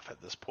falling off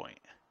at this point.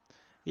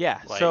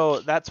 Yeah, Like, so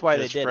that's why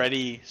they because did it.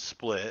 Freddie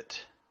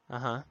split,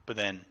 Uh-huh. but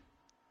then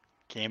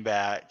came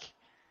back,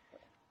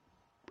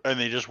 and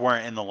they just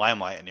weren't in the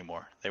limelight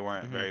anymore. They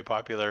weren't Hmm. very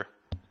popular.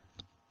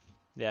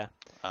 Yeah.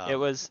 It Um,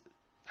 was,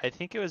 I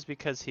think it was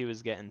because he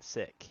was getting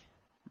sick.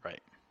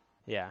 right.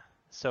 Yeah.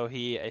 So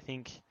I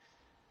think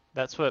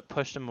that's what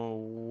pushed him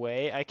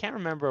away. I can't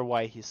remember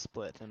why he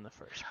split in the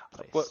first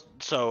Well, place.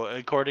 so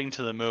according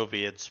to the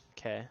movie, it's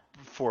Okay.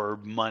 for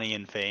money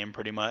and fame,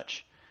 pretty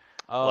much.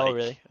 Oh, Like,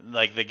 really?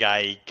 like the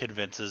guy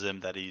convinces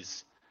him that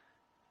he's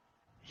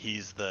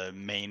the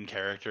main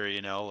character,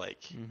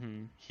 like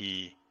Mm-hmm.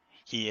 he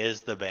he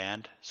is the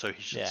band, so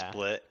he should Yeah.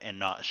 split and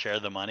not share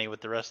the money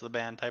with the rest of the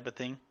band type of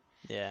thing.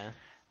 Yeah.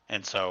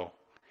 And so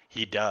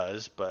he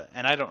does,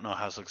 and I don't know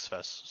how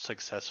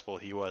successful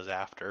he was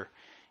after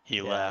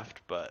he Yeah.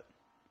 left, but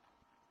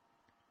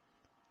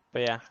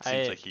But yeah, it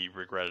seems like he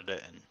regretted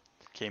it and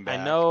came I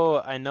back,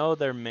 know but I know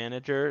their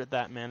manager,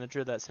 that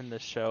manager that's in the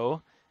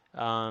show,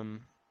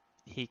 um,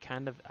 he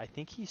kind of I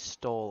think he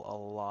stole a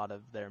lot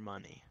of their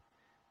money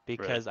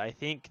really. because I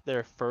think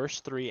their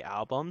first three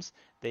albums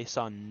they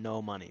saw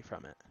no money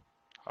from it.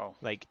 Oh,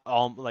 Like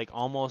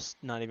almost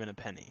not even a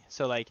penny.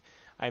 So like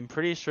I'm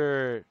pretty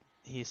sure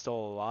he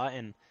stole a lot.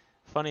 And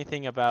funny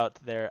thing about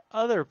their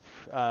other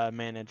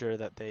manager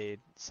that they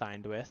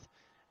signed with,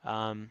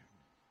 um,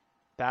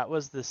 that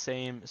was the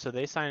same. So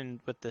they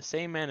signed with the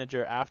same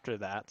manager after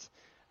that,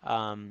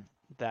 um,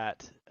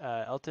 that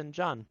Elton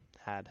John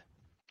had,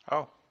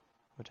 oh,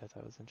 which I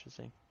thought was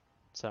interesting.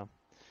 So,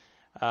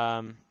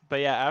 but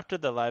yeah, after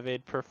the Live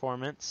Aid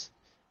performance,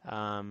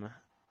 um,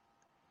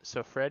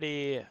 so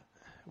Freddie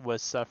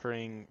was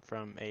suffering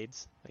from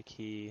AIDS. Like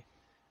he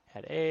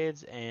had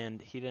AIDS,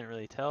 and he didn't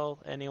really tell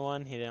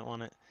anyone. He didn't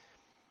want it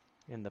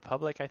in the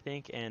public, I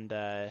think. And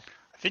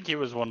I think he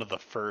was one of the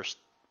first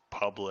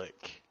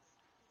public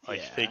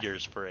yeah,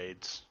 figures for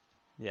AIDS.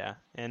 yeah.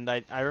 And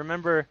I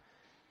remember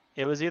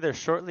it was either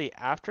shortly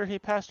after he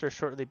passed or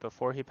shortly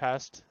before he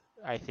passed.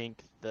 I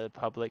think the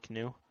public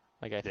knew.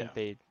 Like I Yeah. think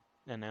they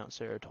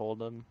announced it or told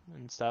them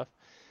and stuff.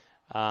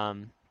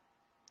 Um,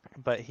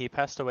 but he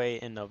passed away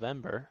in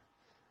November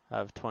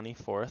of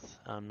 24th,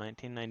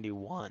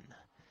 1991.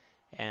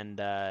 And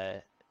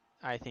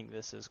I think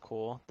this is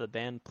cool. The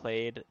band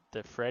played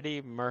the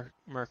Freddie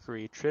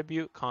Mercury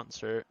tribute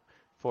concert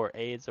for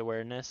AIDS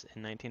awareness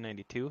in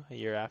 1992, a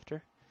year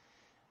after.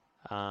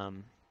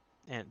 Um,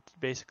 and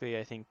basically,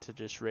 I think to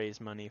just raise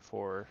money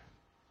for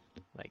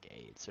like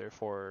AIDS or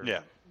for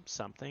Yeah.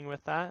 something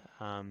with that.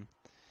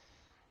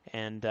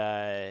 And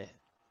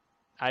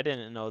I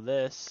didn't know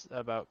this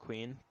about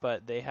Queen,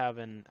 but they have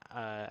an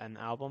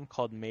album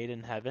called Made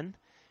in Heaven,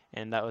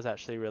 and that was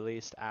actually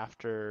released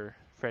after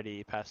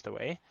Freddie passed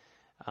away.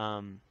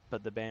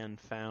 But the band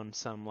found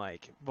some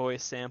like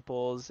voice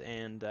samples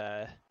and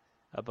a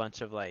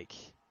bunch of like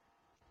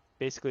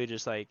basically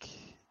just like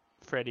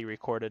Freddie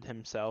recorded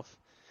himself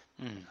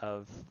Mm.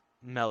 of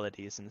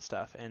melodies and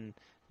stuff. And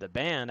the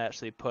band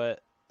actually put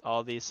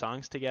all these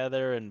songs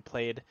together and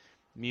played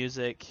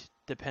music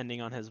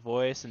depending on his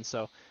voice. And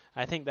so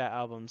I think that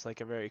album's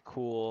like a very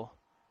cool,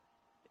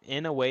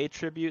 in a way,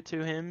 tribute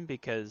to him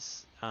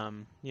because,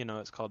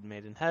 it's called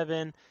Made in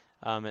Heaven.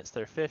 It's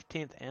their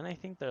 15th and I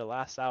think their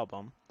last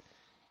album.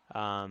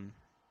 Um,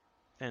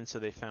 and so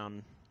they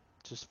found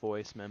just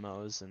voice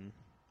memos and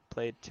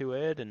played to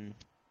it, and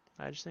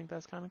I just think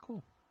that's kind of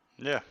cool.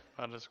 Yeah,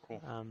 that is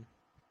cool.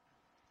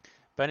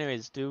 But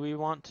anyways, do we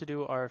want to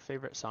do our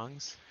favorite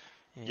songs?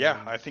 Yeah,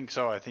 And I think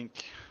so.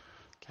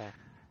 okay,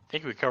 I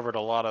think we covered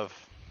a lot of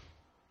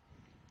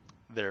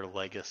their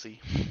legacy.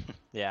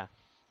 yeah,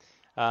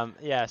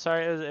 yeah.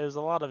 Sorry, it was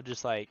a lot of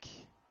just like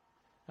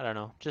I don't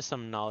know, just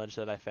some knowledge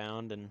that I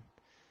found and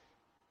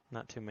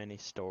not too many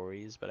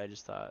stories, but I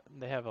just thought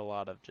they have a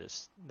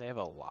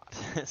lot,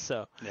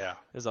 so Yeah.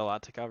 there's a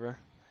lot to cover.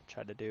 I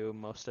tried to do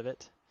most of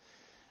it.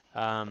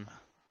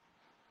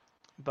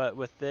 But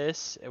with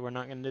this, we're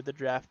not going to do the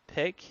draft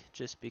pick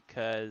just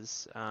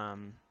because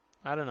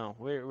I don't know.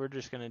 We're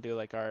just going to do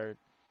like our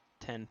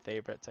 10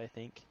 favorites, I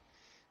think.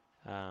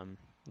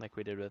 Like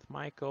we did with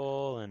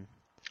Michael and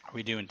Are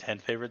we doing 10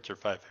 favorites or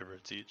 5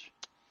 favorites each?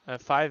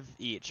 5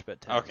 each,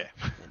 but 10 Okay.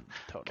 in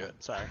total.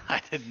 Good. Sorry.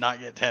 I did not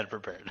get 10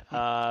 prepared.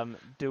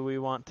 Do we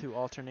want to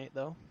alternate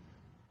though?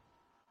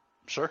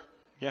 Sure.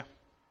 Yeah.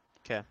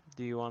 Okay.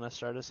 Do you want to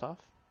start us off?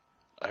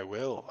 I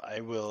will.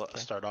 I will Okay.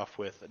 start off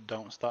with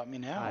 "Don't Stop Me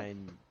Now."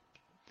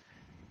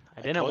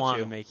 I didn't want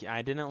to make you.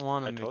 I didn't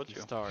want to make you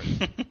start.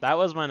 That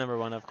was my number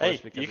one, of course.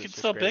 Hey, because you it's can just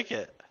still great. pick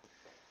it.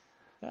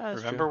 Yeah,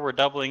 that's Remember, true. we're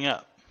doubling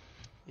up.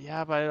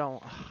 Yeah, but I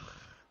don't.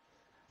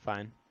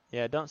 Fine.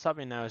 Yeah, Don't Stop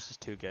Me Now is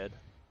just too good.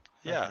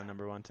 That's Yeah. my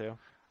number one too.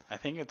 I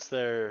think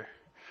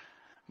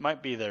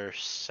might be their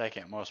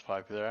second most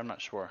popular. I'm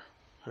not sure.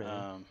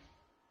 Really?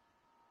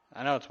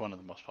 I know it's one of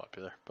the most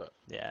popular, but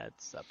Yeah,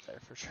 it's up there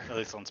for sure. at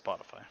least on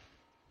Spotify.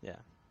 Yeah.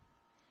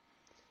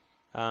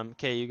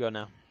 Okay, you go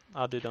now.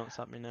 I'll do Don't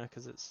Stop Me Now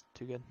because it's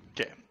too good.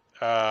 Okay.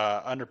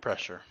 Under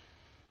Pressure.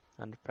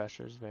 Under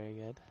Pressure is very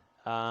good.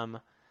 Oh,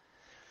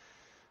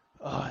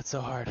 it's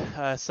so hard.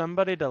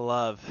 Somebody to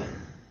Love.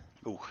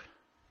 Ooh.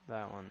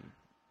 That one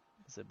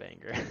is a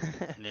banger.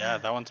 Yeah,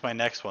 that one's my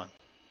next one.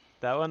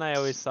 That one I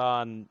always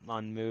saw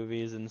on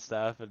movies and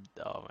stuff. And,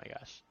 oh my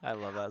gosh, I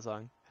love that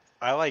song.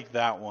 I like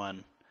that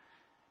one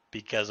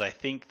because I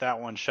think that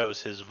one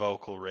shows his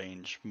vocal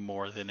range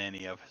more than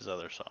any of his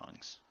other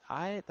songs.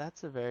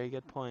 That's a very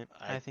good point.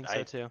 I think so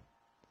I too.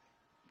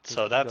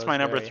 so He that's goes my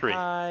number very 3.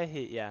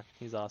 high. Yeah,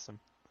 he's awesome.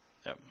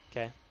 Yep.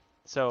 Okay.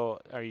 So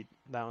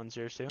that one's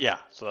yours too? Yeah,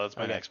 so that's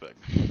my Okay. next pick.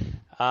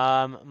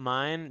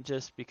 Mine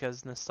just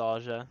because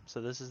nostalgia.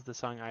 So this is the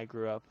song I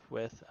grew up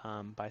with,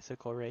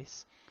 Bicycle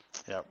Race.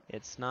 Yep.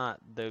 It's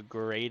not the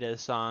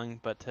greatest song,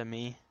 but to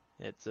me,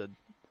 it's a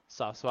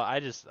soft spot. I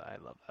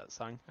love that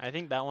song. I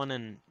think that one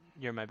and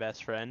You're My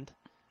Best Friend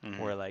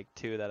were like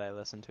two that I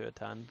listened to a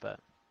ton, but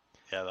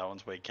Yeah, that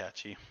one's way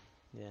catchy.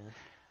 yeah.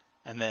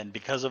 And then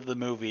because of the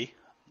movie,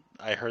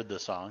 I heard the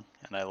song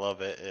and I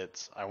love it.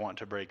 It's I Want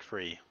to Break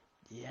Free.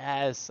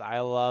 Yes, I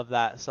love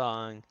that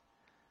song.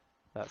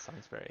 That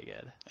song's very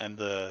good. And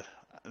the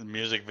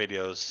music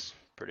video's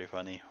pretty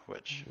funny,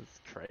 which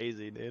It's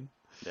crazy, dude.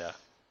 yeah.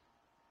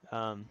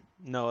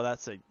 No,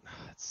 that's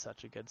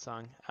such a good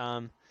song.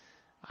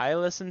 I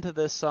listened to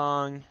this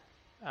song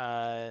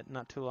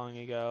not too long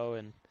ago,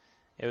 and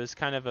it was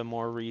kind of a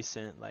more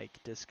recent like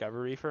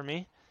discovery for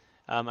me.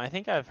 I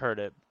think I've heard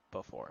it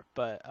before,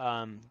 but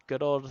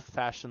Good Old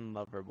Fashioned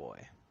Lover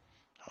Boy.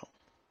 Oh.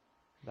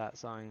 That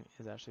song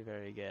is actually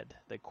very good.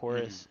 The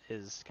chorus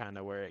is kind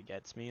of where it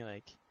gets me,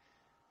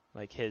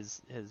 like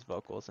his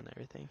vocals and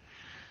everything.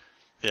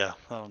 Yeah,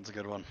 that one's a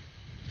good one.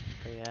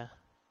 But yeah.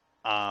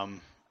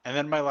 And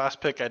then my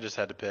last pick, I just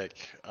had to pick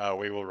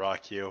We Will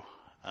Rock You.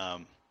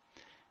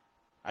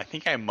 I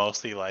think I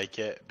mostly like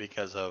it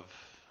because of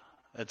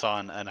it's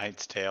on A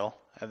Knight's Tale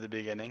at the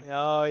beginning.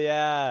 Oh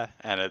yeah.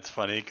 And it's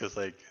funny because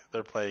like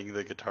they're playing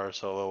the guitar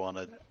solo on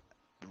a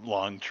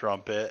long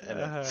trumpet, and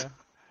it's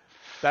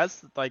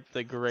That's like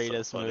the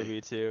greatest funny.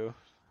 movie too.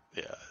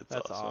 Yeah, it's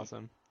That's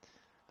awesome.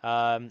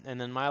 And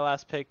then my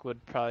last pick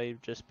would probably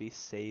just be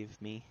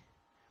Save Me.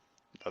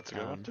 That's a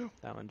good one too.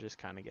 That one just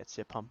kind of gets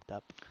you pumped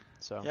up.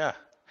 So Yeah,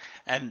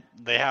 and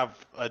they have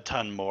a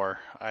ton more.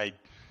 I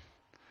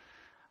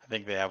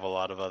think they have a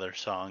lot of other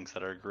songs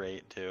that are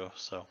great too.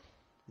 So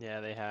yeah,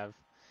 they have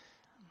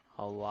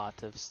a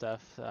lot of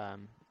stuff. I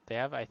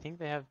think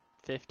they have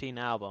 15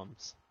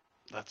 albums.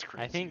 that's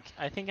crazy.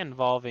 I think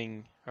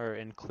involving or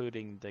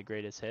including the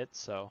greatest hits,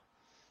 so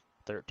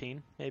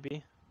 13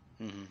 maybe.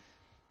 Hmm.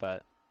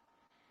 But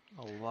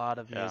a lot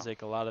of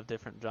music, a lot of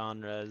different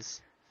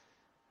genres.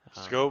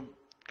 Just go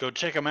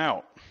check them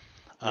out.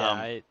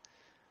 Yeah,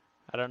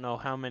 I don't know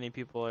how many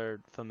people are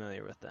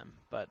familiar with them,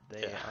 but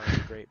they are a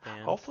great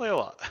band. Hopefully a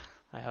lot.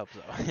 I hope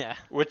so. Yeah.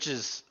 Which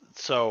is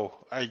so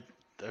I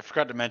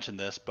forgot to mention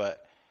this,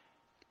 but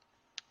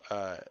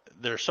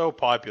they're so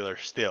popular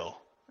still,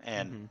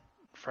 and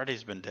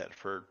Freddie's been dead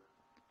for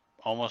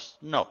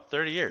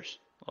 30 years,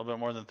 a little bit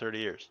more than 30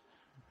 years.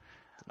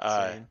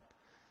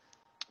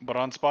 But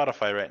on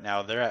Spotify right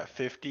now, they're at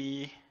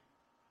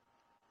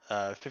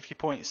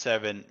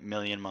 50.7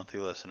 million monthly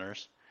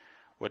listeners,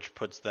 which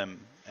puts them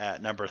at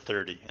number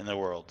 30 in the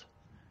world.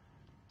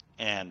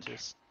 And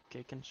just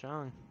kicking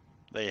strong.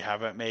 They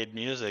haven't made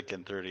music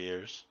in 30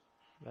 years.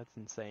 That's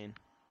insane.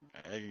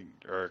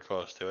 Or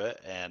close to it,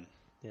 and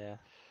yeah.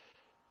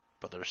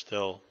 But they're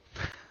still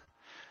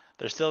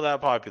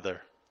that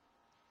popular.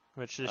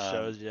 Which just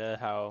shows you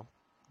how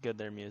good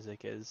their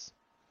music is,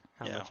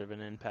 how much of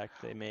an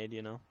impact they made,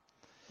 you know.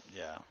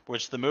 Yeah,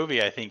 which the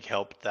movie I think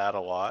helped that a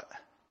lot,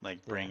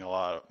 like bring a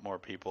lot more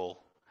people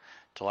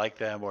to like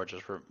them or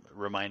just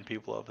remind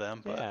people of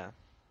them. But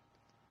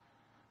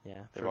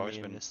yeah, they've always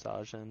been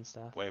nostalgia and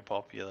stuff. Way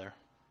popular.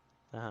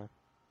 But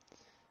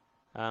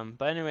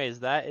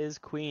anyways, that is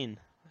Queen.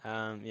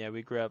 Yeah,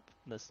 we grew up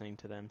listening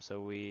to them, so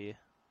we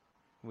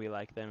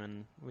like them,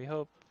 and we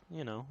hope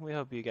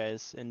you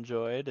guys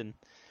enjoyed, and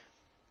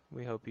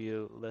we hope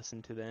you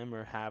listen to them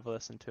or have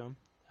listened to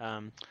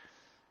them.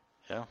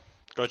 Yeah,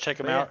 go check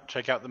them out.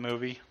 Check out the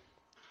movie.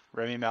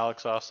 Rami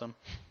Malek's awesome.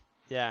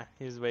 Yeah,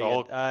 he's way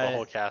good. The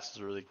whole cast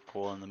is really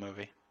cool in the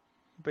movie.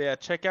 But yeah,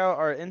 check out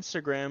our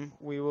Instagram.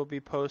 We will be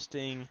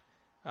posting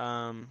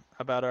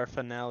about our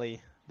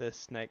finale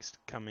this next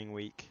coming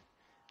week.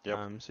 Yep.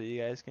 So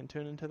you guys can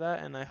tune into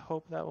that, and I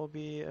hope that will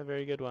be a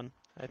very good one.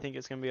 I think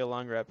it's going to be a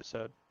longer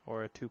episode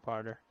or a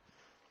two-parter.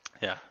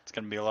 Yeah, it's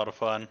going to be a lot of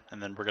fun,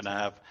 and then we're going to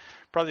have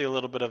probably a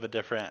little bit of a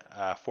different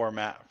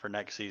format for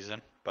next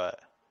season, but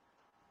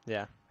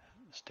yeah,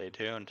 stay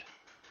tuned.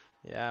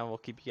 Yeah, we'll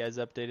keep you guys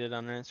updated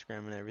on our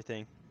Instagram and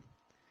everything.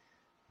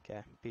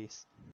 Okay, peace.